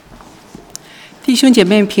弟兄姐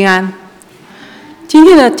妹平安。今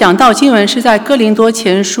天的讲道经文是在哥林多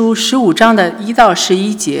前书15章的1到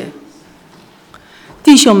11节。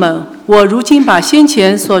弟兄们，我如今把先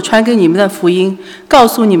前所传给你们的福音告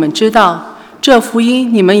诉你们知道，这福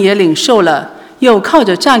音你们也领受了，又靠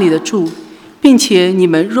着站立得住，并且你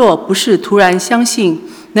们若不是突然相信，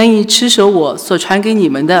能以持守我所传给你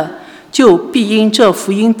们的，就必因这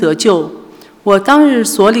福音得救。我当日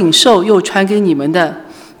所领受又传给你们的，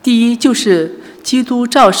第一就是基督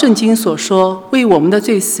照圣经所说为我们的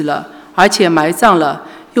罪死了，而且埋葬了，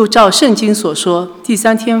又照圣经所说第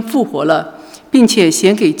3天复活了，并且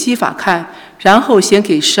显给基法看，然后显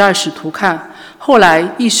给12使徒看，后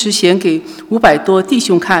来一时显给500多弟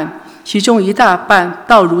兄看，其中一大半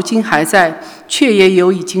到如今还在，却也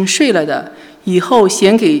有已经睡了的，以后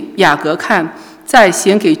显给雅各看，再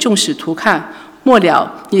显给众使徒看，末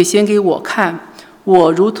了也显给我看。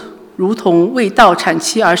我如同为道产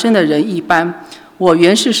期而生的人一般，我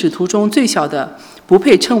原是使徒中最小的，不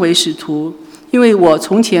配称为使徒，因为我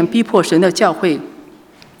从前逼迫神的教会。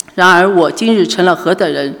然而我今日成了何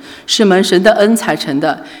等人，是蒙神的恩才成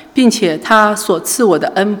的，并且他所赐我的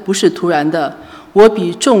恩不是突然的。我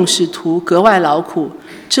比众使徒格外劳苦，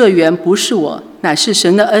这原不是我，乃是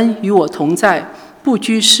神的恩与我同在，不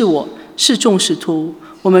拘是我，是众使徒。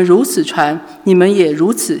我们如此传，你们也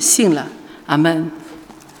如此信了。阿们。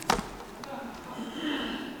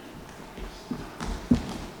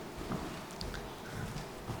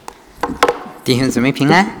弟兄姊妹平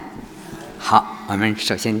安。好，我们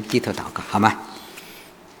首先低头祷告，好吗？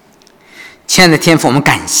亲爱的天父，我们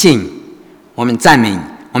感谢你，我们赞美你，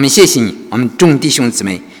我们谢谢你，我们众弟兄姊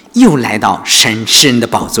妹又来到神施恩的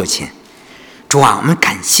宝座前。主啊，我们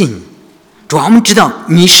感谢你。主啊，我们知道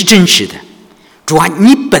你是真实的。主啊，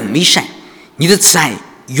你本为善，你的慈爱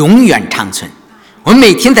永远长存。我们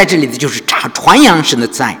每天在这里的就是传扬神的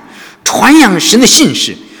慈爱，传扬神的信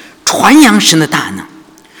实，传扬神的大能，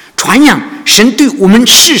传扬神对我们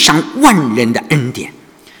世上万人的恩典。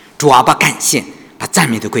主啊，把感谢把赞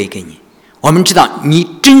美都归给你。我们知道你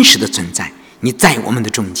真实的存在，你在我们的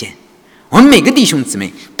中间，我们每个弟兄姊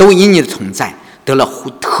妹都因你的同在得了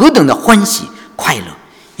何等的欢喜快乐。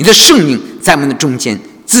你的圣灵在我们的中间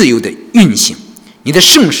自由的运行，你的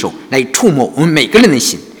圣手来触摸我们每个人的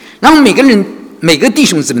心，让我们每个弟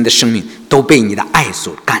兄姊妹的生命都被你的爱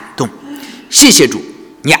所感动。谢谢主，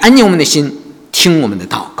你安静我们的心，听我们的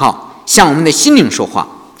祷告，向我们的心灵说话，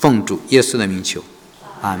奉主耶稣的名求，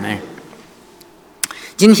阿们。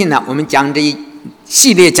今天呢，我们讲这一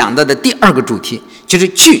系列讲到的第2个主题，就是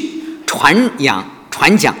去传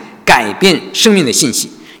讲改变生命的信息。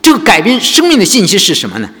这个改变生命的信息是什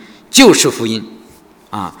么呢？就是福音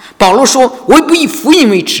啊。保罗说，我不以福音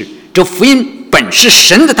为耻，这福音本是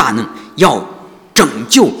神的大能，要拯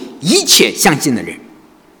救一切相信的人，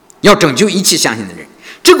要拯救一切相信的人。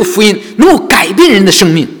这个福音能够改变人的生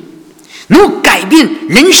命，能够改变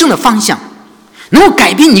人生的方向，能够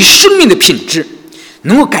改变你生命的品质，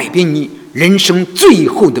能够改变你人生最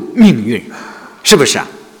后的命运，是不是啊？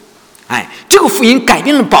这个福音改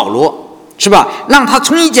变了保罗，是吧？让他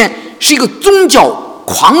从是一个宗教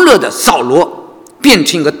狂热的扫罗，变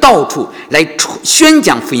成一个到处来宣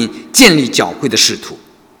讲福音、建立教会的使徒。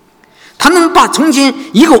他能把从前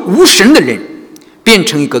一个无神的人变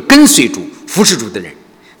成一个跟随主、服侍主的人。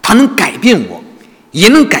他能改变我，也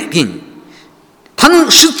能改变你。他能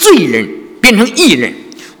使罪人变成义人，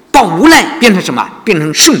把无赖变成什么？变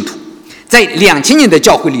成圣徒。在2000年的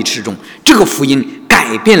教会历史中，这个福音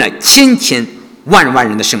改变了千万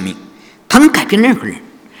人的生命。他能改变任何人，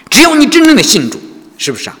只要你真正的信主，是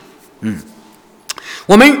不是啊？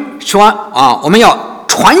我们说啊，我们要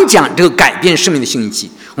传讲这个改变生命的信息，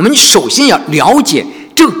我们首先要了解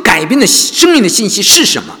这个改变的生命的信息是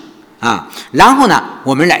什么啊？然后呢，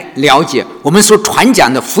我们来了解我们所传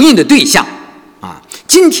讲的福音的对象啊。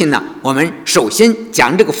今天呢，我们首先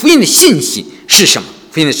讲这个福音的信息是什么？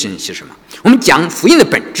福音的信息是什么？我们讲福音的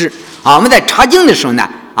本质啊。我们在查经的时候呢，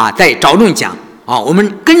在着重讲啊，我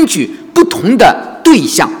们根据不同的对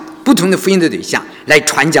象、不同的福音的对象来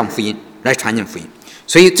传讲福音，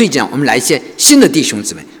所以最近我们来一些新的弟兄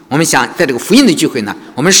姊妹，我们想在这个福音的聚会呢，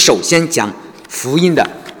我们首先讲福音的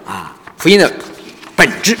本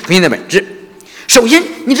质。首先，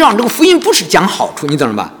你知道这个福音不是讲好处，你懂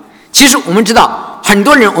了吧？其实我们知道，很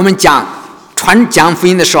多人我们讲福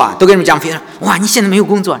音的时候都跟人讲福音，哇，你现在没有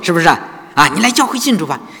工作，是不是啊？你来教会信主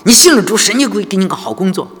吧，你信了主，神就会给你个好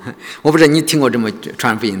工作。我不知道你听过这么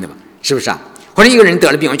传福音的吧？是不是啊？或者一个人得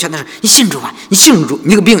了病，我劝他说：“你信主吧，你信主，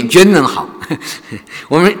你这个病绝对能好。”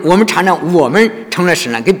我们常常我们成了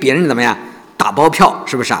神了，给别人怎么样打包票，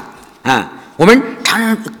是不是啊？我们常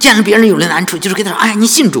常见了别人有了难处，就是给他说：“哎，你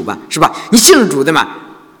信主吧，是吧？你信了主的嘛，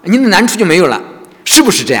你的难处就没有了，是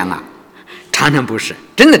不是这样啊？”常常不是，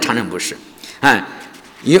真的常常不是。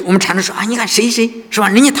我们常常说啊，你看谁谁是吧？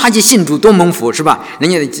人家他家信主多蒙福是吧？人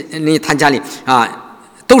家他家里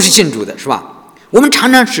都是信主的是吧？我们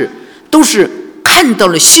常常都是看到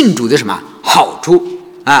了信主的什么好处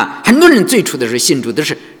啊？很多人最初的时候信主的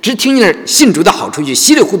是只听见信主的好处，就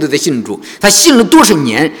稀里糊涂的信主，他信了多少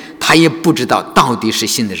年，他也不知道到底是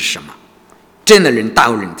信的是什么。这样的人大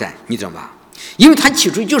有人在，你知道吧？因为他起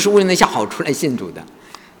初就是为了那些好处来信主的，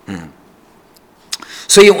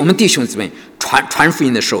所以我们弟兄姊妹传福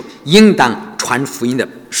音的时候，应当传福音的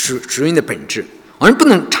属灵的本质。我们不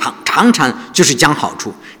能常常就是讲好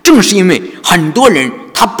处，正是因为很多人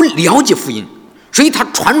他不了解福音，所以他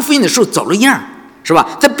传福音的时候走了样，是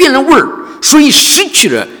吧？他变了味儿，所以失去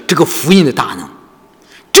了这个福音的大能。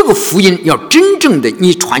这个福音要真正的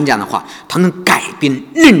你传讲的话，它能改变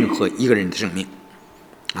任何一个人的生命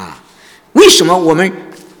为什么我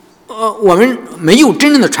们没有真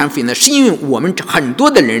正的传福音呢？是因为我们很多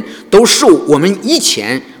的人都受我们以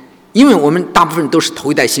前，因为我们大部分都是头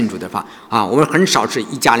一代信主的我们很少是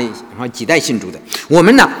一家里几代信主的。我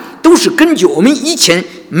们呢都是根据我们以前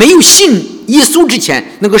没有信耶稣之前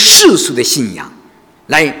那个世俗的信仰，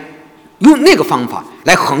来用那个方法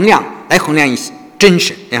来衡量一些真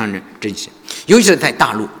实，尤其是在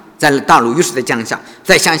大陆。在大陆，又是在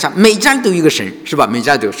乡下，每家里都有一个神，是吧？每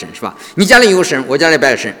家都有神，是吧？你家里有个神，我家里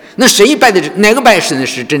拜神，那谁拜的哪个拜神的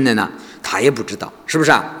是真的呢？他也不知道，是不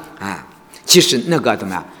是其实那个怎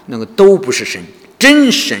么样？那个都不是神，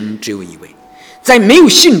真神只有一位。在没有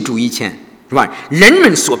信主以前，是吧？人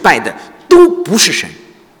们所拜的都不是神，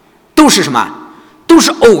都是什么？都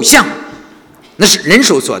是偶像，那是人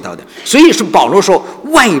手所造的。所以是保罗说，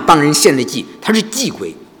外邦人献的祭，他是祭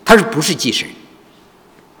鬼，他不是祭神。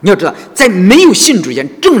你要知道，在没有信主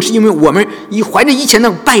前，正是因为我们怀着以前那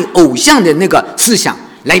个拜偶像的那个思想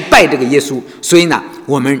来拜这个耶稣，所以呢，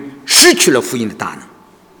我们失去了福音的大能。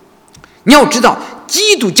你要知道，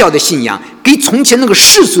基督教的信仰跟从前那个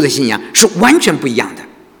世俗的信仰是完全不一样的，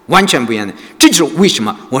完全不一样的。这就是为什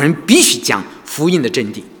么我们必须讲福音的真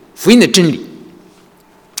谛，福音的真理。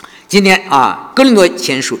今天哥林多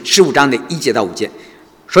前书15章的1节到5节。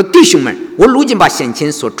说弟兄们，我如今把先前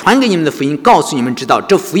所传给你们的福音告诉你们知道，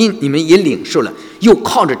这福音你们也领受了，又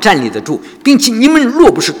靠着站立得住，并且你们若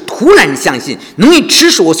不是突然相信，能以持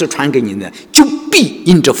守我所传给你们的，就必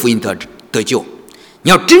因这福音得救。你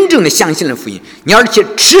要真正的相信了福音，你而且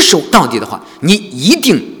持守到底的话，你一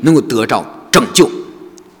定能够得着拯救。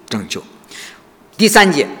第3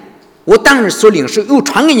节，我当日所领受又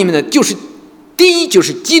传给你们的，就是第一，就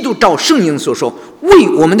是基督照圣经所说，为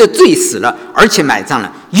我们的罪死了，而且埋葬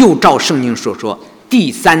了，又照圣经所说，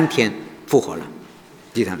第3天复活了。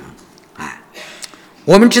第3天，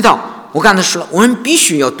我们知道，我刚才说了，我们必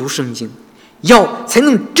须要读圣经，才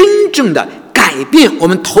能真正的改变我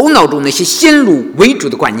们头脑中那些先入为主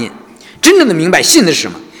的观念，真正的明白信的是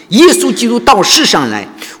什么。耶稣基督到世上来，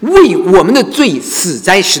为我们的罪死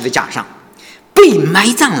在十字架上，被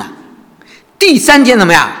埋葬了，第3天怎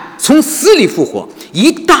么样？从死里复活，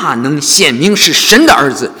以大能显明是神的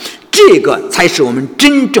儿子，这个才是我们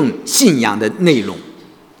真正信仰的内容。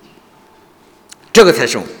这个才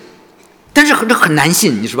是，但是这很难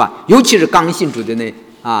信，你说吧？尤其是刚信主的那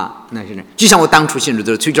些人，就像我当初信主的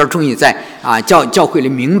时候，崔娟终于在教会里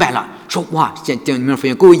明白了，说哇，你们福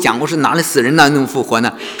音给我一讲，我说哪里死人呢能复活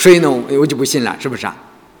呢？所以呢，我就不信了，是不是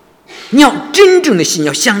你要真正的信，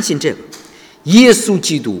要相信这个，耶稣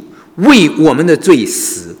基督为我们的罪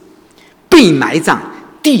死，被埋葬，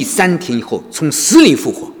第3天以后从死里复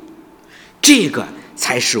活，这个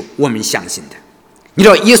才是我们相信的。你知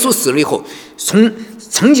道耶稣死了以后，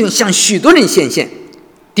曾经向许多人显现。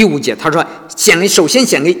第5节他说，首先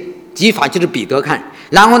显给基法，就是彼得看，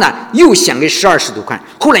然后呢又显给12使徒看，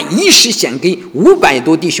后来一时显给500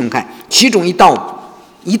多弟兄看，其中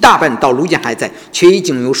一大半到如今还在，却已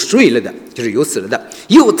经有睡了的，就是有死了的，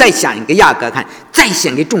又再显给雅各看，再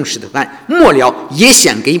显给众使徒看，末了也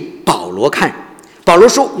显给保罗看。保罗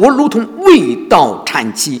说，我如同未到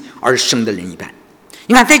产期而生的人一般。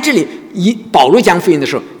你看在这里保罗讲福音的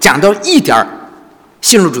时候，讲到一点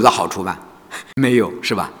信入主的好处吧？没有，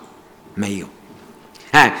是吧？没有。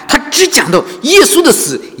他只讲到耶稣的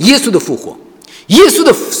死，耶稣的复活。耶稣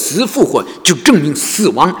的死复活就证明死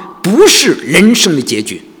亡不是人生的结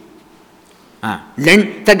局。人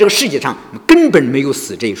在这个世界上根本没有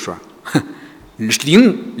死这一说。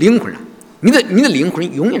灵魂你的灵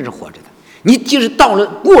魂永远是活着的。你即使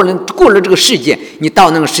过了这个世界，你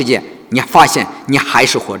到那个世界，你发现你还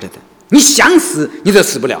是活着的。你想死，你都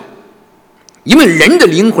死不了。因为人的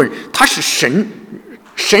灵魂它是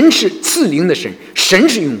神是赐灵的神，神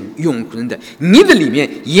是永恒的，你的里面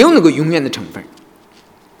也有那个永远的成分，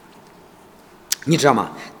你知道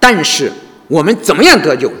吗？但是我们怎么样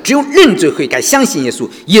得救？只有认罪悔改，相信耶稣，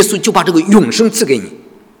耶稣就把这个永生赐给你，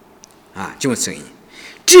就赐给你。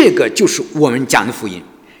这个就是我们讲的福音，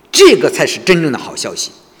这个才是真正的好消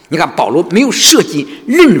息。你看保罗没有涉及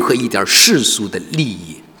任何一点世俗的利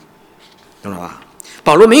益，懂了吧？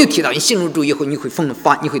保罗没有提到你信入主以后你会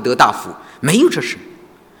你会得大福，没有这事。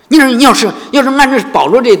你要是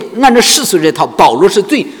按照世俗这套，保罗是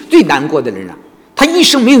最难过的人了。他一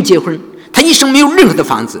生没有结婚，他一生没有任何的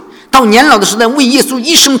房子，到年老的时代为耶稣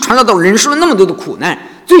一生传道，忍受了那么多的苦难，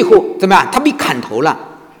最后怎么样？他被砍头了。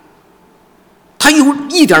他有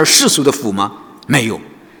一点世俗的福吗？没有。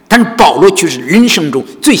但是保罗却是人生中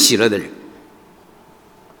最喜乐的人。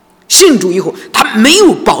信主以后，他没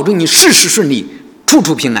有保证你事事顺利，处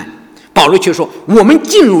处平安。保罗却说，我们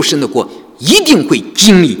进入神的国一定会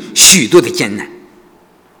经历许多的艰难，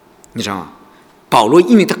你知道吗？保罗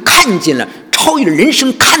因为他看见了超越了人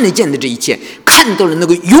生看得见的这一切，看到了那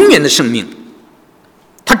个永远的生命，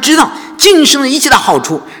他知道今生的一切的好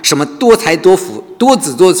处，什么多财多福、多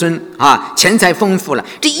子多孙钱财丰富了，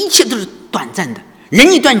这一切都是短暂的，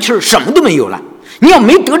人一断气儿什么都没有了。你要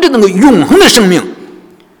没得着那个永恒的生命，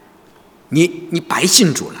你白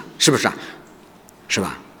信主了，是不是是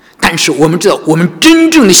吧？但是我们知道，我们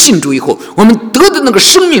真正的信主以后，我们得的那个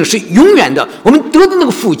生命是永远的，我们得的那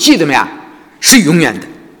个福气怎么样？是永远的。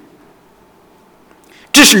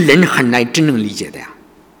这是人很难真正理解的呀。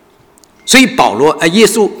所以耶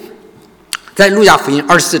稣在路加福音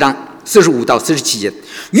24章45到47节，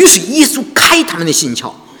于是耶稣开他们的心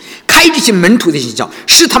窍，开这些门徒的心窍，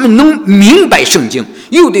使他们能明白圣经，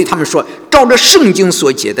又对他们说，照着圣经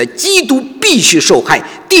所写的，基督必须受害，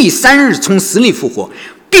第3日从死里复活，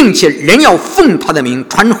并且人要奉他的名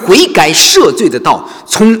传悔改赦罪的道，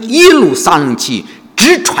从耶路撒冷起，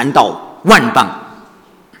直传到万邦。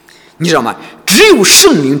你知道吗？只有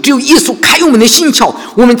圣灵，只有耶稣开我们的心窍，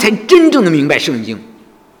我们才真正的明白圣经，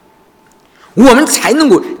我们才能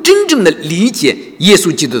够真正的理解耶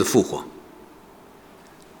稣基督的复活。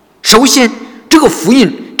首先这个福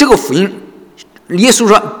音，耶稣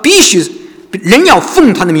说必须人要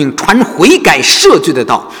奉他的名传悔改赦罪的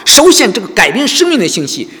道。首先这个改变生命的信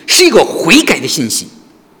息是一个悔改的信息，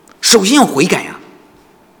首先要悔改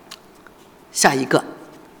下一个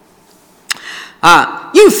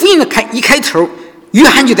因为福音的一开头，约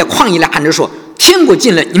翰就在旷野里喊着说，天国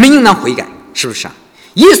近了，你们应当悔改，是不是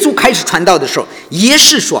耶稣开始传道的时候也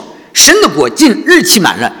是说，神的国近，日期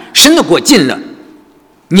满了，神的国近了，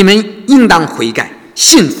你们应当悔改，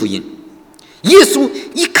信福音。耶稣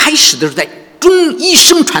一开始的时候，在一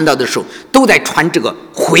生传道的时候，都在传这个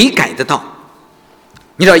悔改的道。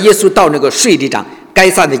你知道耶稣到那个税吏长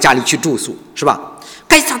该撒的家里去住宿，是吧？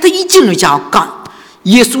该撒他一进了家，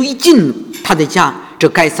耶稣一进他的家，这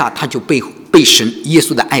该撒他就被神耶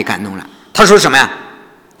稣的爱感动了。他说什么呀？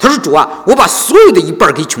他说，主我把所有的一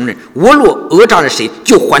半给穷人，我若讹诈了谁，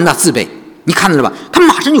就还他4倍。你看到了吧？他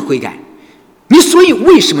马上就悔改。所以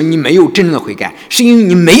为什么你没有真正的悔改？是因为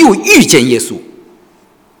你没有遇见耶稣。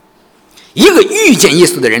一个遇见耶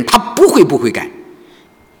稣的人，他不会不悔改。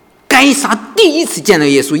该撒第一次见到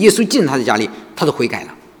耶稣，耶稣进他的家里，他都悔改了。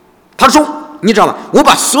他说，你知道吧？我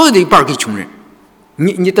把所有的一半给穷人。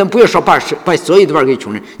你但不要说把所有的半给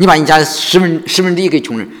穷人，你把你家10分之一给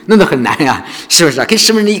穷人，那都很难呀，是不是给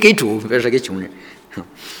10分之一给主，不是给穷人，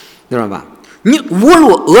知道吧？我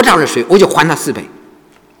若讹诈了谁，我就还他4倍，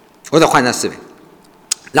我得还他4倍。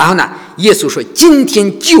然后呢，耶稣说，今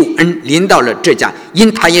天救恩临到了这家，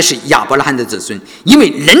因他也是亚伯拉罕的子孙，因为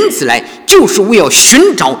人子来就是为要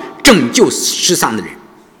寻找拯救失丧的人，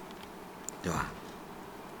对吧？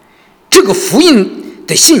这个福音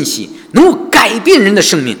的信息能够改变人的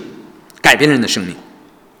生命，改变人的生命。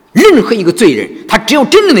任何一个罪人，他只要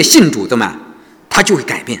真正的信主，怎么样，他就会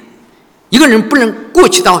改变。一个人不能过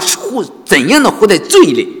去到怎样的活在罪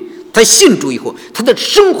里，他信主以后，他的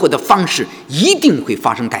生活的方式一定会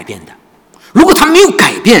发生改变的。如果他没有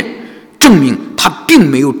改变，证明他并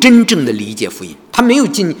没有真正的理解福音，他没有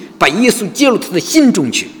把耶稣接入他的心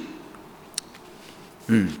中去。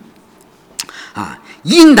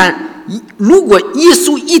如果耶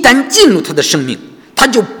稣一旦进入他的生命，他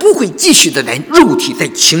就不会继续的在肉体在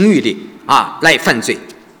情欲里来犯罪，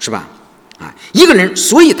是吧？一个人，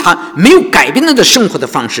所以他没有改变他的生活的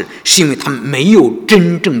方式，是因为他没有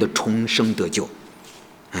真正的重生得救。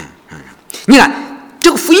你看这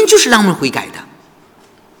个福音就是让我们悔改的，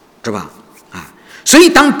是吧？所以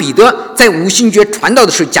当彼得在五旬节传道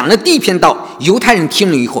的时候讲了第一篇道，犹太人听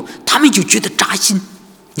了以后，他们就觉得扎心，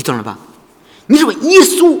你懂了吧？你说耶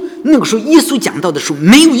稣那个时候，耶稣讲道的时候，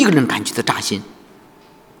没有一个人感觉到扎心。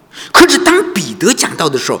可是当彼得讲道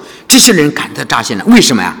的时候，这些人感到扎心了。为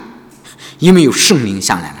什么呀？因为有圣灵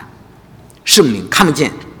上来了，圣灵看不见。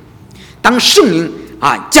当圣灵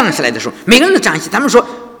降下来的时候，每个人都扎心。他们说：“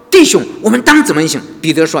弟兄，我们当怎么行？”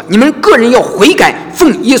彼得说：“你们个人要悔改，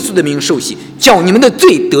奉耶稣的名受洗，叫你们的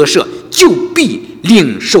罪得赦，就必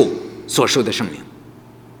领受所受的圣灵。”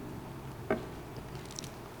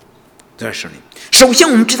这是圣灵。首先，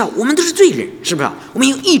我们知道我们都是罪人，是不是？我们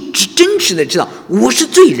要一直真实的知道我是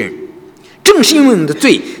罪人。正是因为我们的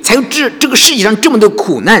罪，才有这个世界上这么多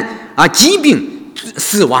苦难疾病、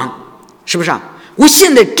死亡，是不是啊？我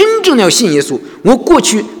现在真正的要信耶稣，我过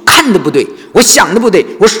去看的不对，我想的不对，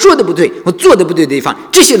我说的不对，我做的不对的地方，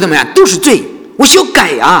这些怎么样都是罪，我需要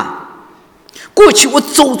改啊。过去我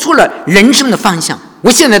走错了人生的方向，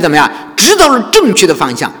我现在怎么样知道了正确的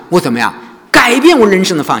方向，我怎么样改变我人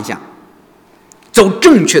生的方向，走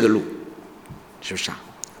正确的路，是不是啊？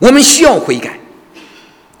我们需要悔改，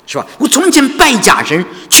是吧？我从前拜假神，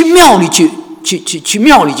去庙里去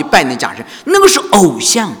庙里去拜那假神，那个是偶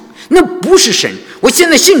像，那不是神。我现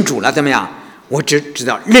在信主了，怎么样？我只知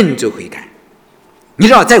道认罪悔改。你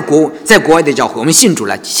知道，在国外的教会，我们信主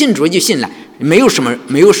了，信主就信了，没有什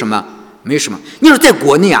么。你说在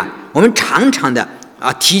国内我们常常的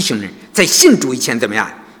提醒人，在信主以前怎么样，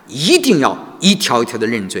一定要一条一条的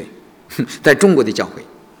认罪。在中国的教会，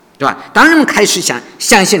对吧？当人们开始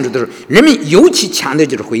相信主的时候，人们尤其强调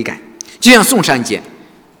就是悔改。就像宋山节，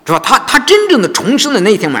是吧？他真正的重生的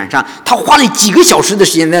那天晚上，他花了几个小时的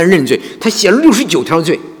时间在认罪，他写了69条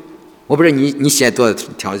罪。我不知道你写多少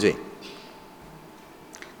条罪。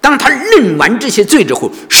当他认完这些罪之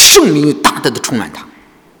后，圣灵大大的充满他。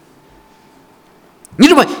你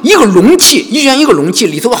知道吧？一个容器，就像一个容器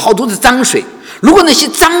里头有好多的脏水，如果那些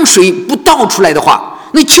脏水不倒出来的话，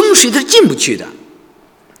那清水它是进不去的。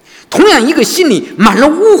同样，一个心里满了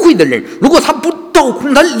污秽的人，如果他不倒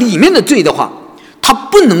空他里面的罪的话，他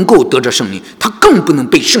不能够得着圣灵，他更不能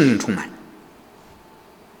被圣灵充满。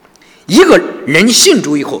一个人信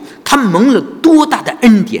主以后，他蒙了多大的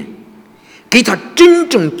恩典，给他真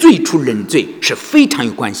正最初认罪是非常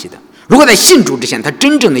有关系的。如果在信主之前，他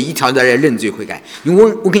真正的一条条的认罪悔改，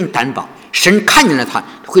我给你担保，神看见了他，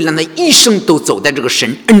会让他一生都走在这个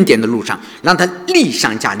神恩典的路上，让他力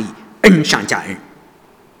上加力，恩上加恩。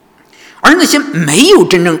而那些没有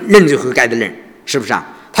真正认罪悔改的人，是不是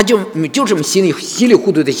他就这么稀里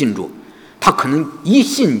糊涂的信主，他可能一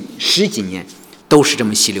信10几年都是这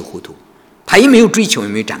么稀里糊涂，他也没有追求，也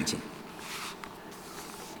没有长进。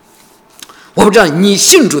我不知道你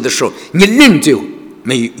信主的时候，你认罪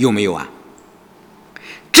有没有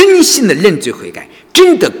真心的认罪悔改，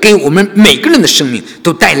真的给我们每个人的生命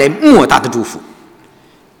都带来莫大的祝福。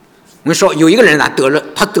我们说有一个人得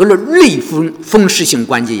了类风湿性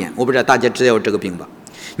关节炎，我不知道大家知道有这个病吧？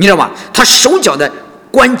你知道吗？他手脚的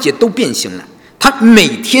关节都变形了，他每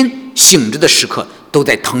天醒着的时刻都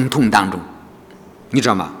在疼痛当中，你知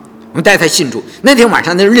道吗？我们带他信主那天晚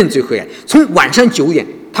上，他认罪悔改，从晚上9点，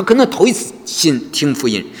他可能头一次听福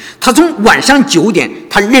音，他从晚上9点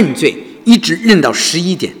他认罪，一直认到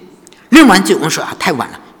11点，认完罪我们说太晚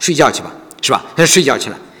了，睡觉去吧，是吧？他睡觉去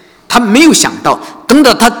了。他没有想到，等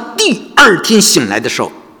到他第2天醒来的时候，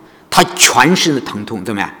他全身的疼痛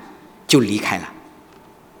怎么样就离开了。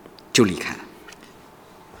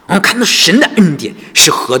我们看到神的恩典是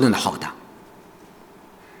何等的浩大，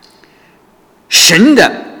神的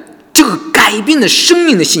这个改变的生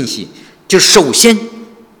命的信息，就首先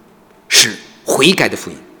是悔改的福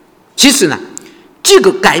音，其次呢，这个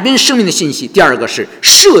改变生命的信息，第二个是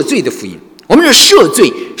赦罪的福音。我们说赦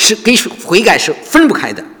罪是跟悔改是分不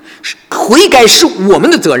开的，悔改是我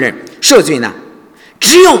们的责任，赦罪呢，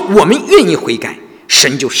只要我们愿意悔改，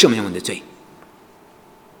神就赦免我们的罪。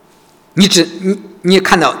你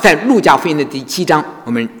看到在路加福音的第7章，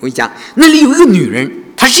我讲那里有一个女人，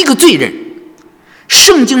她是一个罪人，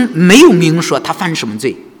圣经没有明说她犯什么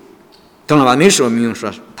罪，懂了吧？没说明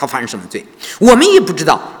说她犯什么罪，我们也不知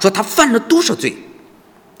道说她犯了多少罪，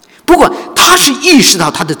不过她是意识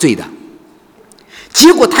到她的罪的。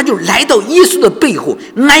结果他就来到耶稣的背后，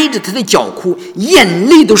挨着他的脚哭，眼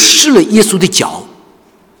泪都湿了耶稣的脚。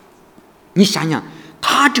你想想，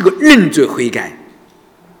他这个认罪悔改，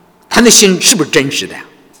他的心是不是真实的呀？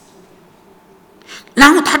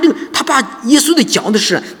然后他把耶稣的脚的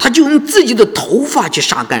事，他就用自己的头发去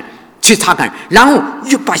擦干，然后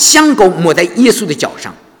就把香膏抹在耶稣的脚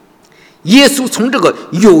上。耶稣从这个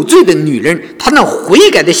有罪的女人，他那悔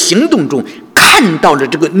改的行动中，看到了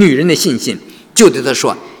这个女人的信心。就对他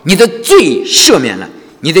说，你的罪赦免了，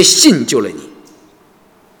你的信救了你。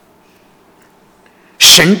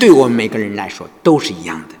神对我们每个人来说都是一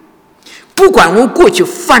样的，不管我们过去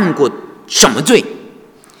犯过什么罪，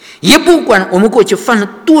也不管我们过去犯了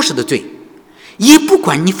多少的罪，也不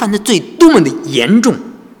管你犯的罪多么的严重，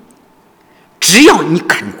只要你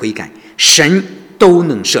肯悔改，神都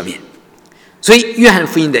能赦免。所以约翰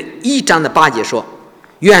福音的1章的8节说，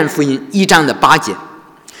约翰福音1章的8节，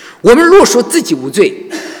我们若说自己无罪，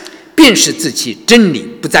便是自欺，真理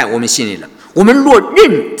不在我们心里了。我们若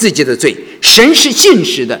认自己的罪，神是信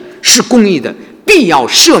实的，是公义的，必要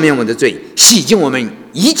赦免我们的罪，洗净我们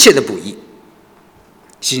一切的不义。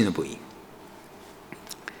洗净的不义。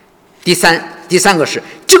第三个是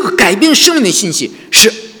这个改变生命的信息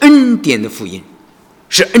是恩典的福音，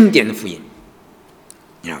是恩典的福音，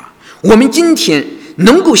你知道吧？我们今天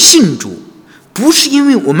能够信主，不是因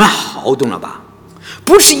为我们好，懂了吧？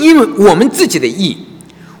不是因为我们自己的义，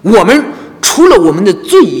我们除了我们的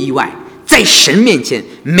罪以外，在神面前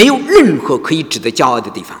没有任何可以值得骄傲的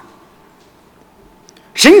地方。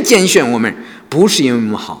神拣选我们不是因为我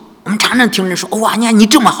们好，我们常常听人说，哇，你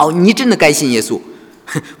这么好，你真的该信耶稣。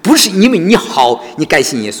不是因为你好你该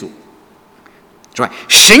信耶稣，是吧？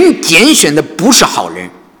神拣选的不是好人，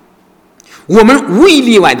我们无一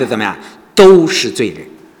例外的怎么样，都是罪人。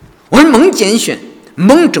我们蒙拣选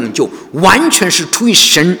蒙拯救，完全是出于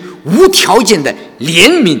神无条件的怜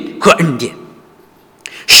悯和恩典。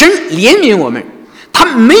神怜悯我们，他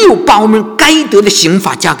没有把我们该得的刑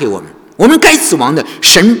罚加给我们，我们该死亡的，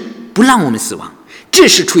神不让我们死亡，这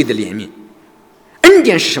是出于的怜悯。恩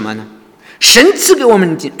典是什么呢？神赐给我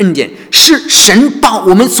们的恩典是神把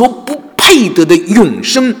我们所不配得的永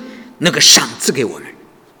生那个赏赐给我们。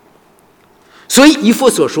所以以弗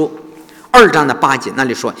所书2章的8节那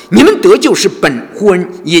里说，你们得救是本乎恩，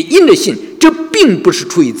也因着信，这并不是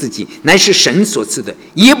出于自己，乃是神所赐的，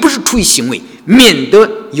也不是出于行为，免得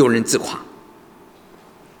有人自夸。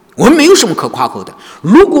我们没有什么可夸口的，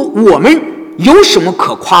如果我们有什么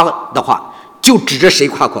可夸的话，就指着谁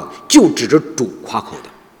夸口？就指着主夸口的。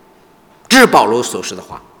这是保罗所说的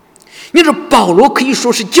话。你说保罗可以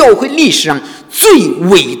说是教会历史上最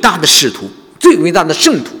伟大的使徒，最伟大的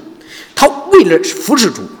圣徒。他为了服侍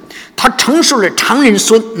主，他承受了常人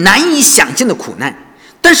所难以想象的苦难。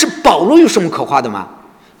但是保罗有什么可夸的吗？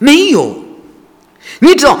没有。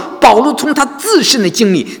你知道保罗从他自身的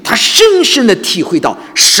经历，他深深的体会到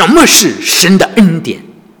什么是神的恩典。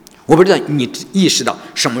我不知道你意识到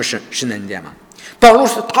什么是神的恩典吗？保罗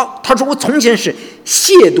说他说我从前是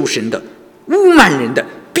亵渎神的，污慢人的，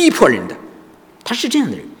逼迫人的，他是这样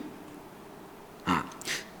的人啊。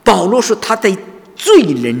保罗说他在罪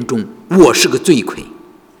人中我是个罪魁。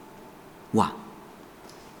哇，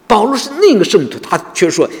保罗是那个圣徒，他却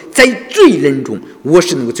说在罪人中我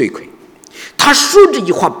是那个罪魁。他说这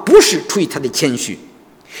句话不是出于他的谦虚，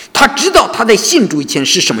他知道他在信主以前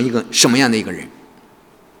是什么样的一个人。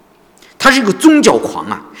他是一个宗教狂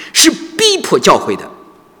啊，是逼迫教会的。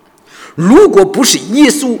如果不是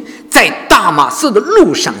耶稣在大马色的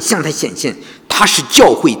路上向他显现，他是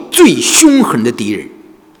教会最凶狠的敌人。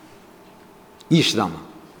意识到吗？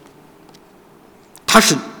他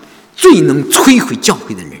是最能摧毁教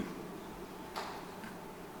会的人。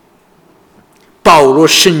保罗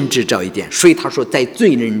深知这一点，所以他说在罪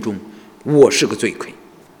人中我是个罪魁。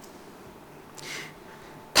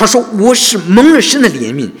他说我是蒙了神的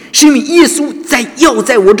怜悯，是因为耶稣要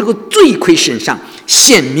在我这个罪魁身上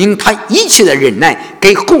显明他一切的忍耐，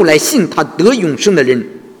给后来信他得永生的人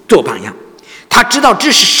做榜样。他知道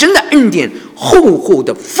这是神的恩典厚厚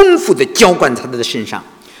的丰富的浇灌他的身上，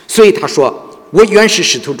所以他说我原是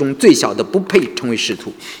使徒中最小的，不配成为使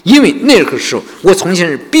徒，因为那个时候我从前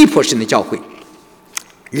是逼迫神的教会。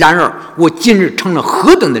然而我今日成了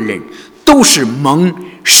何等的人，都是蒙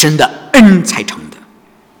神的恩才成的。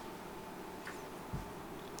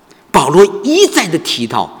保罗一再的提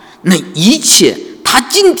到那一切，他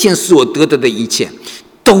今天所得到的一切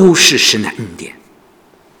都是神的恩典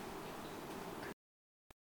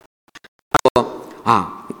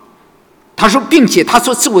他说并且他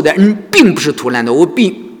所赐我的恩并不是徒然的，我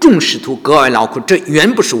比众使徒格外劳苦，这原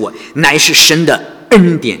不是我，乃是神的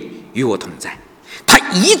恩典与我同在。他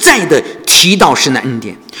一再的提到神的恩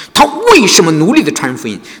典，他为什么努力的传福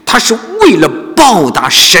音？他是为了报答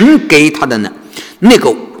神给他的那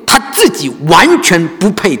个他自己完全不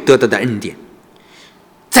配得到的恩典。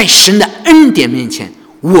在神的恩典面前，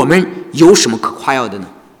我们有什么可夸耀的呢？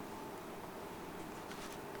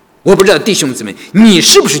我不知道弟兄姊妹，你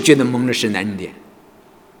是不是觉得蒙了神的恩典？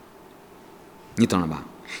你懂了吧？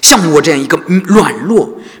像我这样一个软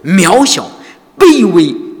弱、渺小、卑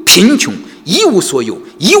微、贫穷、一无所有、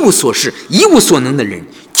一无所事、一无所能的人，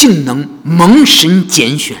竟能蒙神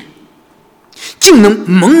拣选，就能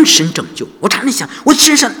蒙神拯救。我常常想，我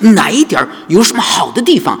身上哪一点有什么好的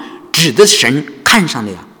地方值得神看上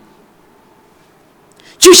的呀？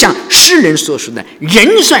就像诗人所说的，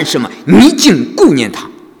人算什么，你竟顾念他；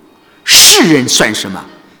世人算什么，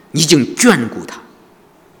你竟眷顾他。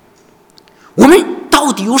我们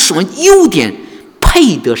到底有什么优点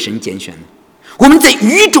配得神拣选呢？我们在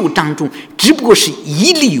宇宙当中只不过是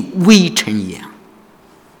一粒微尘一样，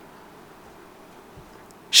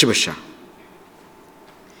是不是啊？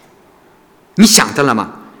你想到了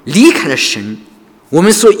吗？离开了神，我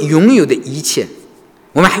们所拥有的一切，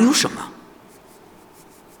我们还有什么？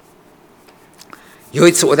有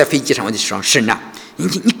一次我在飞机上，我就说：“神啊，你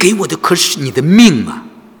给我的可是你的命啊！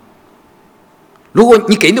如果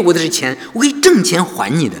你给的我的是钱，我可以挣钱还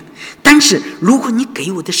你的。但是如果你给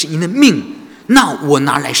我的是你的命，那我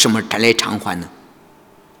拿来什么来偿还呢？”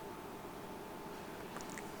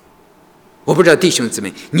我不知道弟兄姊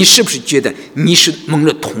妹，你是不是觉得你是蒙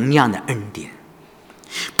了同样的恩典？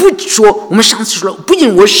不说我们上次说了，不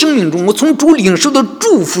仅我生命中我从主领受的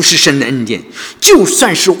祝福是神的恩典，就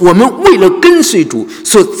算是我们为了跟随主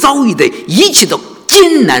所遭遇的一切的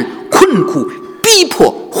艰难、困苦、逼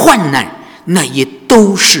迫、患难，那也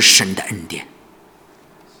都是神的恩典，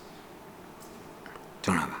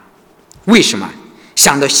懂了吧？为什么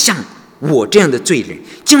想到像我这样的罪人，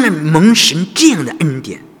竟然蒙神这样的恩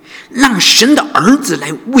典，让神的儿子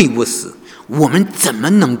来为我死，我们怎么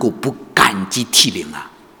能够不感激涕零啊？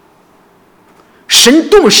神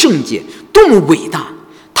多么圣洁，多么伟大，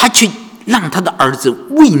他却让他的儿子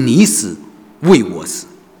为你死，为我死。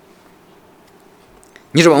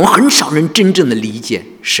你知道吧？我很少人真正的理解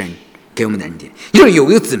神给我们的恩典。你知道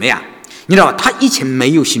有一个姊妹啊，你知道吧？她以前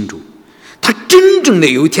没有信主，她真正的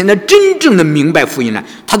有一天，她真正的明白福音了，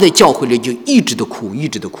她在教会里就一直的哭，一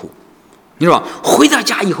直的哭。你知道吧？回到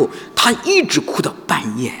家以后，她一直哭到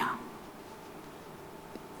半夜呀。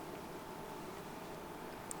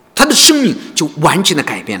他的生命就完全的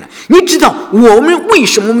改变了。你知道我们为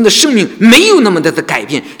什么我们的生命没有那么大的改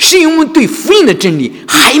变，是因为我们对福音的真理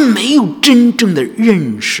还没有真正的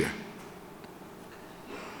认识。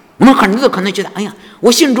我们很多的可能觉得，哎呀，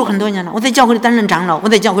我信主很多年了，我在教会里担任长老，我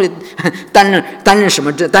在教会里担任什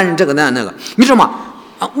么，担任这个那个，你知道吗？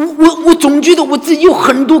我总觉得我自己有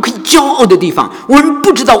很多可以骄傲的地方。我们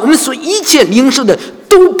不知道，我们所一切领受的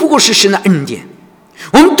都不过是神的恩典。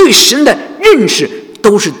我们对神的认识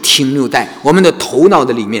都是停留在我们的头脑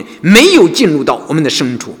的里面，没有进入到我们的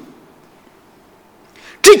深处。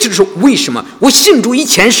这就是为什么我信主以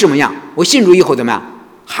前是什么样，我信主以后怎么样，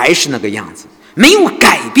还是那个样子，没有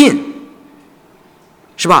改变，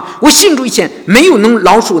是吧？我信主以前没有能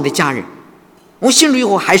饶恕我的家人，我信主以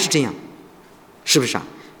后还是这样，是不是啊？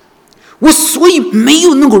我所以没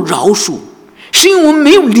有能够饶恕，是因为我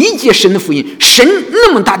没有理解神的福音。神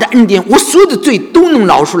那么大的恩典，我所有的罪都能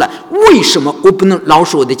饶恕了，为什么我不能饶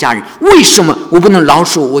恕我的家人？为什么我不能饶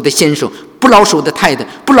恕我的先生，不饶恕我的太太，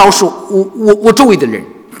不饶恕我周围的人，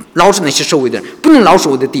饶恕那些周围的人，不能饶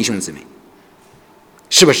恕我的弟兄姊妹？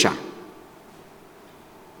是不是啊？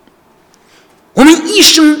我们一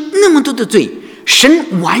生那么多的罪，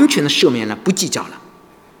神完全的赦免了，不计较了。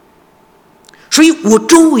所以我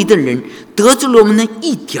周围的人得罪了我们那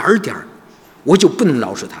一点点，我就不能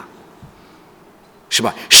饶恕他，是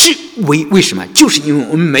吧？是为什么？就是因为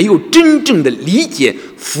我们没有真正的理解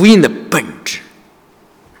福音的本质，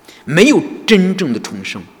没有真正的重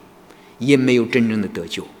生，也没有真正的得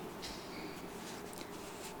救。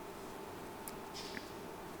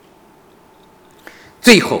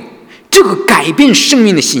最后，这个改变生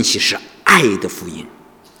命的信息是爱的福音，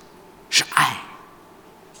是爱。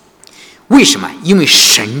为什么？因为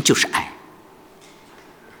神就是爱，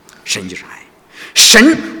神就是爱。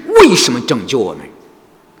神为什么拯救我们？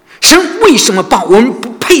神为什么把我们不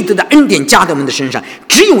配得的恩典加在我们的身上？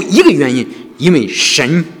只有一个原因，因为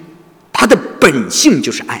神他的本性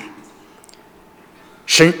就是爱。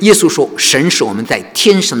耶稣说，神是我们在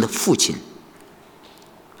天上的父亲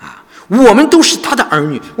啊，我们都是他的儿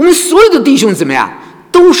女，我们所有的弟兄姊妹啊，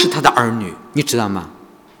都是他的儿女，你知道吗？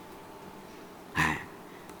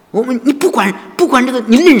你不管这个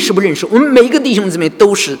你认识不认识，我们每一个弟兄姊妹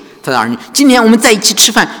都是他的儿女。今天我们在一起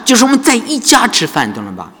吃饭，就是我们在一家吃饭，懂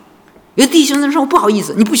了吧？有弟兄姊妹说不好意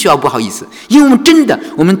思，你不需要不好意思，因为我们真的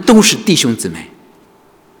我们都是弟兄姊妹。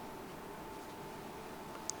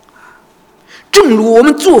正如我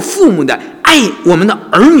们做父母的爱我们的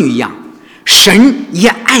儿女一样，神也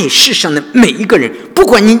爱世上的每一个人，不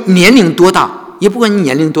管你年龄多大，也不管你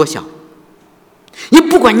年龄多小，也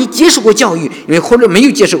不管你接受过教育，或者没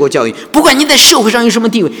有接受过教育，不管你在社会上有什么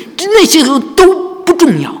地位，那些都不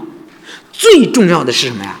重要。最重要的是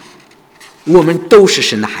什么呀？我们都是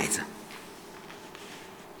神的孩子，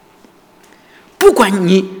不管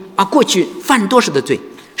你过去犯多少的罪，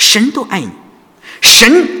神都爱你。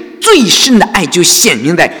神最深的爱就显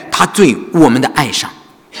明在他对我们的爱上，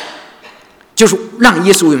就是让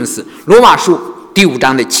耶稣为我们死。罗马书第5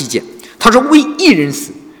章的7节，他说为一人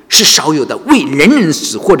死是少有的，为人人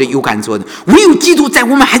死或者有敢做的，唯有基督在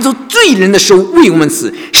我们还做罪人的时候为我们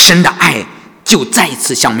死，神的爱就再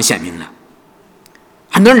次向我们显明了。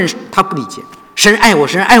很多人他不理解，神爱我，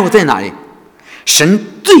神爱我在哪里？神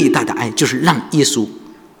最大的爱就是让耶稣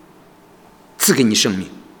赐给你生命。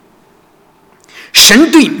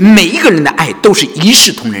神对每一个人的爱都是一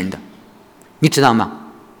视同仁的，你知道吗？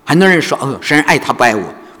很多人说神爱他不爱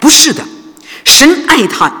我，不是的，神爱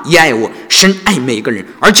他也爱我，神爱每一个人，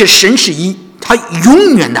而且神是以他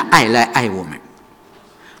永远的爱来爱我们。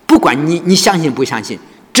不管你相信不相信，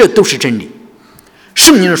这都是真理。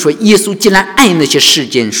圣经上说，耶稣既然爱那些世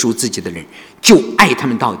间属自己的人，就爱他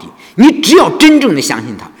们到底。你只要真正的相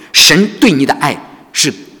信他，神对你的爱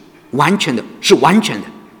是完全的，是完全的。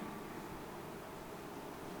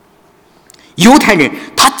犹太人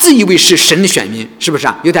他自以为是神的选民，是不是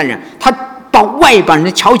啊？犹太人他把外邦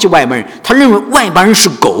人瞧起外邦人，他认为外邦人是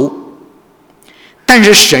狗。但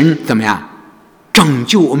是神怎么样拯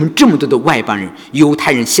救我们这么多的外邦人？犹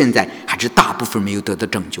太人现在还是大部分没有得到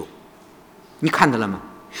拯救。你看到了吗？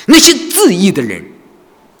那些自义的人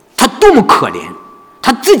他多么可怜，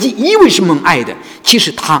他自己以为是蒙爱的，其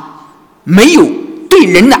实他没有对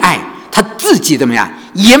人的爱，他自己怎么样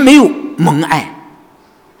也没有蒙爱。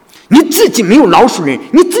你自己没有饶恕人，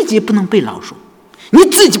你自己也不能被饶恕，你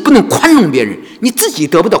自己不能宽容别人，你自己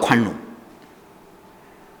得不到宽容。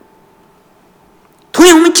同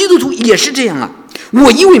样我们基督徒也是这样啊。我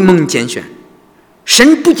以为蒙拣选，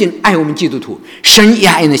神不仅爱我们基督徒，神也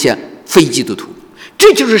爱那些非基督徒。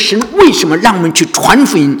这就是神为什么让我们去传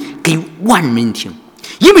福音给万民听，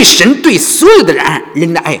因为神对所有的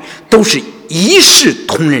人的爱都是一视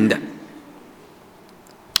同仁的。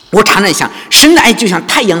我常常想，神的爱就像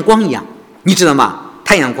太阳光一样，你知道吗？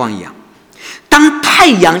太阳光一样，当太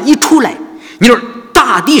阳一出来，你说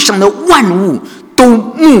大地上的万物都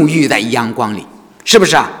沐浴在阳光里，是不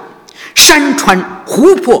是啊？山川、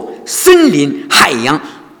湖泊、森林、海洋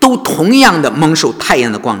都同样的蒙受太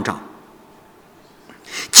阳的光照。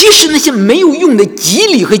即使那些没有用的吉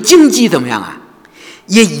利和荆棘怎么样啊，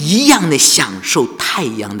也一样的享受太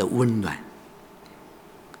阳的温暖。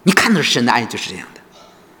你看到神的爱就是这样的。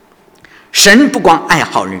神不光爱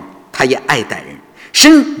好人，他也爱歹人。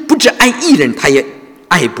神不只爱义人，他也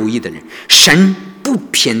爱不义的人。神不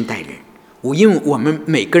偏待人，因为我们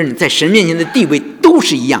每个人在神面前的地位都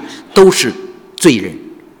是一样，都是罪人。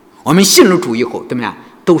我们信了主以后怎么样，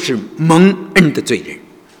都是蒙恩的罪人。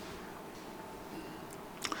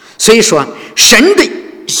所以说神的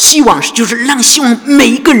希望就是希望每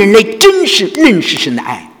一个人来真实认识神的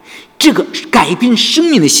爱，这个改变生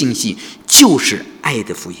命的信息就是爱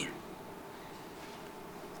的福音。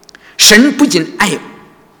神不仅爱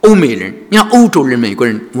欧美人，你看欧洲人、美国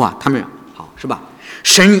人，哇，他们好是吧？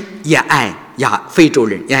神也爱非洲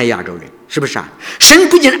人，也爱亚洲人，是不是啊？神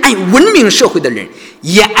不仅爱文明社会的人，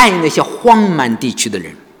也爱那些荒蛮地区的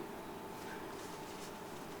人。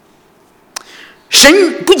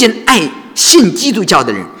神不仅爱信基督教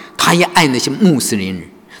的人，他也爱那些穆斯林人，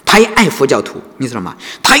他也爱佛教徒，你知道吗？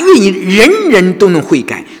他愿意人人都能悔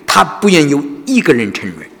改，他不愿有一个人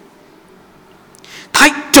沉沦。他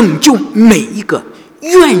拯救每一个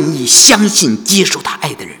愿意相信接受他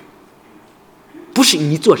爱的人。不是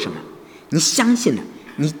你做什么，你相信了，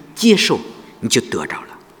你接受，你就得着了，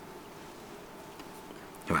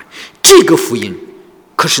对吧？这个福音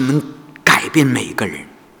可是能改变每一个人。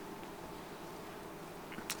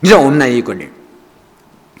你知道我们那一个人，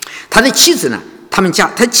他的妻子呢，他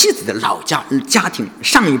妻子的老家庭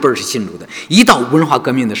上一辈是信主的，一到文化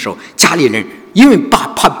革命的时候，家里人因为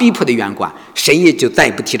怕逼迫的缘故，谁也就再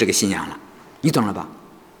也不提这个信仰了，你懂了吧？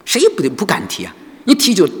谁也不敢提啊，你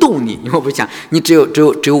提就逗你，我不想你只有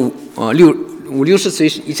50-60岁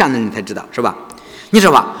以上的人才知道，是吧？你知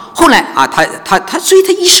道吧？后来啊，所以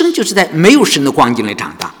他一生就是在没有神的光景里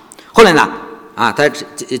长大。后来呢，啊，他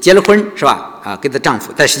结了婚，是吧？啊，跟她丈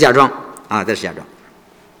夫在石家庄，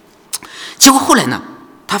结果后来呢，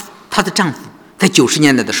她的丈夫在90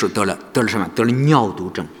年代的时候得了什么？得了尿毒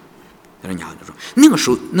症。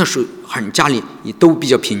那时候家里也都比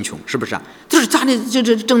较贫穷，是不是啊？就是家里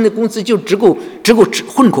这挣的工资就只够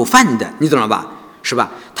混口饭的，你懂了吧？是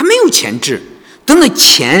吧？他没有钱治，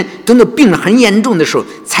等到病了很严重的时候，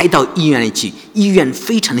才到医院里去。医院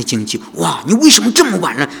非常的惊奇，哇，你为什么这么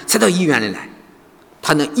晚了才到医院里来？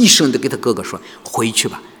他那医生都给他哥哥说，回去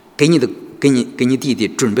吧，给你弟弟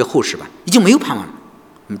准备后事吧，已经没有盼望了，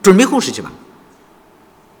准备后事去吧，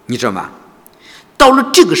你知道吧？到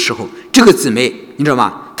了这个时候，这个姊妹你知道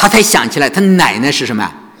吗？她才想起来，她奶奶是什么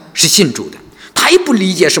呀？是信主的。她也不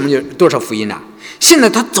理解什么叫多少福音了。现在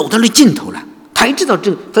她走到了尽头了，她也知道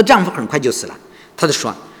她丈夫很快就死了。她就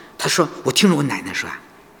说：“我听说我奶奶说啊，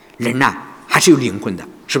人呐还是有灵魂的，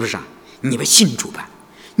是不是啊？你们信主吧，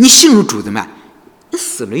你信入主怎么样？你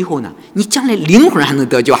死了以后呢，你将来灵魂还能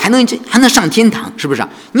得救，还能上天堂，是不是啊？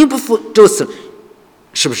你不服就死，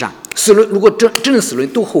是不是啊？死了，如果真的死了，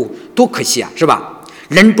多可惜啊，是吧？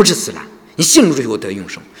人不是死了，你信入主以后得永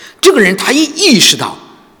生。这个人他一意识到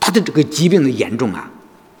他的这个疾病的严重，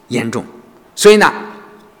所以呢，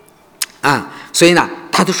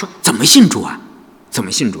他就说怎么信主啊？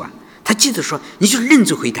他记得说，你就认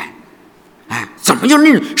罪悔改。怎么叫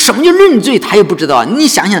认？什么叫认罪？他也不知道啊！你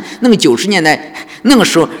想想，那个90年代那个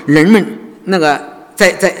时候，人们那个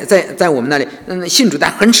在我们那里，信主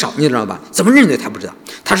但很少，你知道吧？怎么认罪他不知道。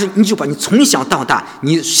他说，你就把你从小到大，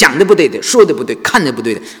你想的不对的，说的不对，看的不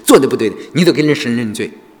对的，做的不对的，你都跟神认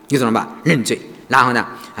罪，你懂了吧？认罪，然后呢，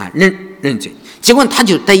认罪。结果他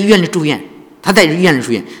就在医院里住院，他太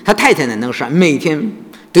太呢，那个时候每天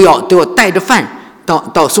都要带着饭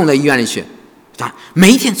到送到医院里去。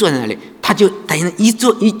每一天坐在那里，他就在那一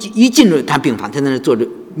进入他病房，他在那坐着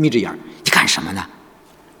眯着眼，你干什么呢？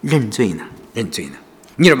认罪呢，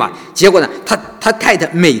你知道吧？结果呢，他太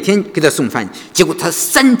太每天给他送饭，结果他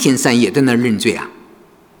3天3夜在那认罪啊。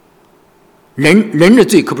人的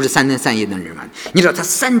罪可不是3天3夜能认完，你知道他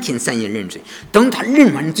3天3夜认罪，等他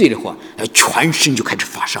认完罪的话，全身就开始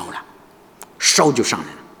发烧了，烧就上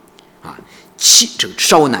来了这个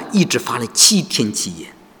烧呢一直发了7天7夜。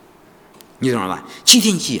你懂了吧？7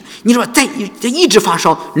天7夜，你说再一直发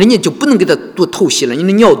烧，人家就不能给他做透析了，因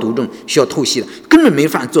为尿毒症需要透析的，根本没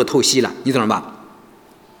法做透析了，你懂了吧？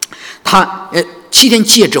他7天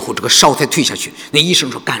7夜之后，这个烧才退下去。那医生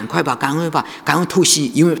说：“赶快透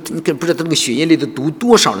析，因为你不知道他这个血液里的毒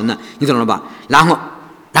多少了呢，你懂了吧？”然后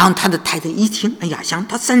他的太太一听，哎呀，想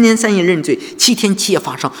他3天3夜认罪，7天7夜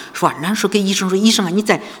发烧，是吧？然后说给医生说：“医生啊，你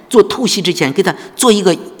在做透析之前，给他做一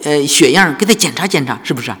个血样，给他检查检查，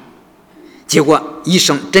是不是？”结果医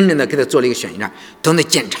生真正的给他做了一个血样，等他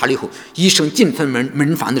检查了以后，医生进他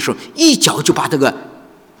门房的时候，一脚就把这个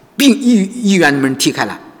医院的门踢开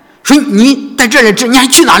了，说：“你在这儿来治，你还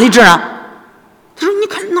去哪里治啊？”他说：“你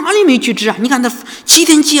看哪里没去治啊？你看他7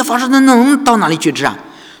天7夜发烧，他能到哪里去治啊？”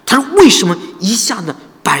他说：“为什么一下子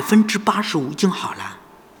85%就好了？”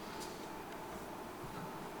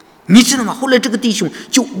你知道吗？后来这个弟兄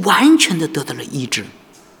就完全的得到了医治，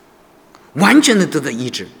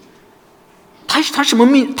他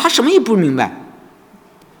什么也不明白，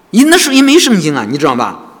那时候也没圣经啊，你知道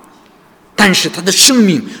吧？但是他的生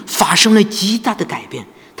命发生了极大的改变。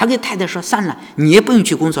他给太太说：“算了，你也不用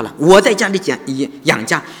去工作了，我在家里养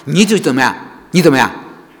家，你就怎么样？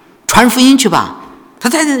传福音去吧。”他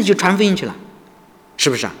太太就传福音去了，是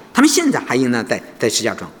不是啊？他们现在还应当在石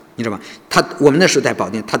家庄，你知道吧？我们那时候在保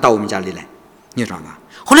定，他到我们家里来，你知道吧？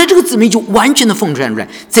后来这个姊妹就完全的奉传出来，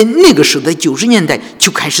在那个时候，在90年代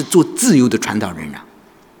就开始做自由的传道人了。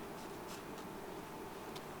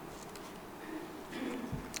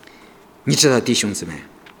你知道，弟兄姊妹，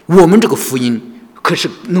我们这个福音可是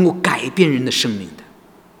能够改变人的生命的。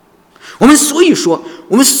我们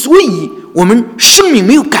生命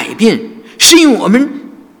没有改变，是因为我们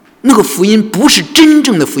那个福音不是真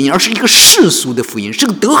正的福音，而是一个世俗的福音，是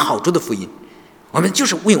个得好处的福音。我们就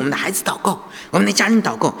是为我们的孩子祷告，我们的家人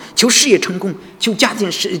祷告，求事业成功，求家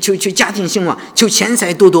庭兴旺，求钱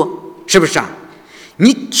财多多，是不是啊？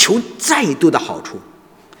你求再多的好处，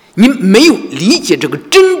你没有理解这个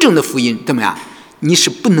真正的福音，怎么样？你是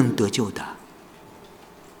不能得救的，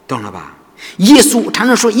懂了吧？耶稣常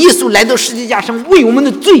常说，耶稣来到十字架上为我们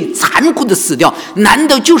的罪残酷的死掉，难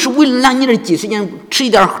道就是为了让你这几十年吃一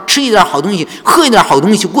点好东西，喝一点好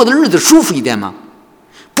东西，过的日子舒服一点吗？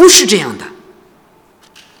不是这样的。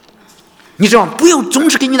你知道吗？不要总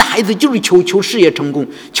是给你的孩子就是求事业成功，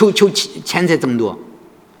求钱财增多，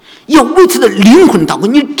要为他的灵魂祷告。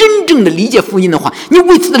你真正的理解福音的话，你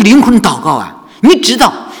为他的灵魂祷告啊！你知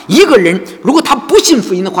道，一个人如果他不信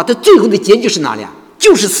福音的话，他最后的结局是哪里啊？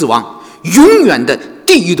就是死亡，永远的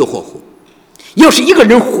地狱的火湖。要是一个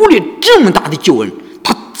人忽略这么大的救恩，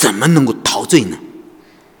他怎么能够逃罪呢？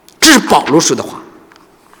这是保罗说的话。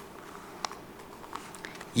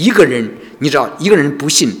一个人，你知道，一个人不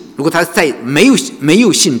信，如果他在没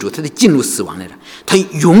有信主，他就进入死亡来了，他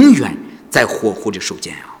永远在火湖里受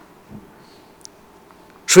煎熬。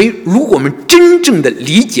所以，如果我们真正的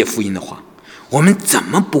理解福音的话，我们怎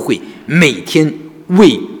么不会每天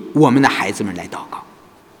为我们的孩子们来祷告？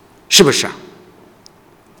是不是啊？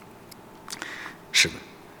是的，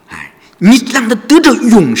你让他得着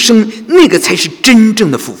永生，那个才是真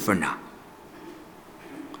正的福分啊！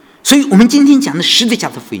所以我们今天讲的十字架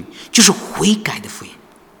的福音，就是悔改的福音。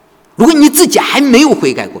如果你自己还没有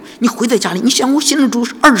悔改过，你回到家里，你想我信了主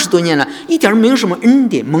20多年了，一点没有什么恩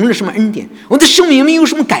典，蒙了什么恩典，我的生命没有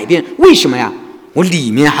什么改变，为什么呀？我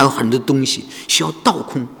里面还有很多东西需要倒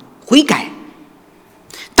空悔改。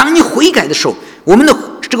当你悔改的时候，我们的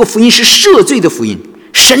这个福音是赦罪的福音，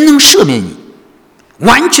神能赦免你，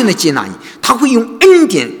完全的接纳你，他会用恩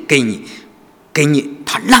典给你，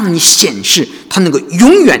他让你显示他那个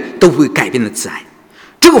永远都不会改变的慈爱。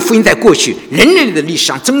这个福音在过去人类的历史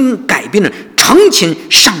上曾改变了成千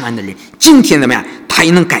上万的人，今天怎么样？他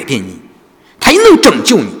也能改变你，他也能拯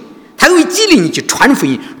救你，他会激励你去传福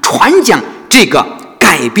音，传讲这个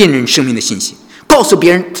改变人生命的信息，告诉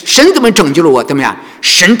别人神怎么拯救了我，怎么样？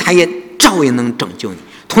神他也照样能拯救你，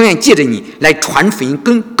同样借着你来传福音，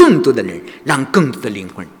跟更多的人，让更多的灵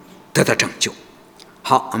魂得到拯救。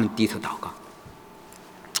好，我们低头祷告。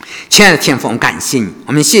亲爱的天父，我们感谢你，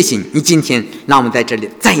我们谢谢你，你今天让我们在这里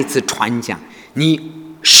再一次传讲你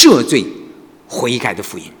赦罪悔改的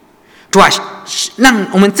福音。主啊，让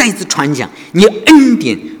我们再一次传讲你恩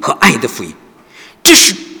典和爱的福音，这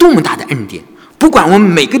是多么大的恩典！不管我们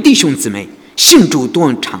每个弟兄姊妹信主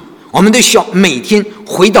多长，我们都需要每天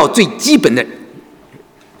回到最基本的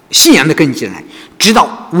信仰的根基来，知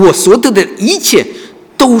道我所得的一切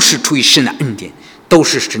都是出于神的恩典，都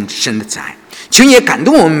是神的慈爱。求你也感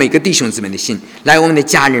动我们每个弟兄姊妹的心，来我们的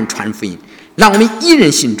家人传福音，让我们一人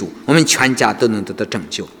信主，我们全家都能得到拯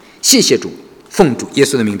救。谢谢主，奉主耶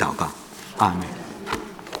稣的名祷告，阿们。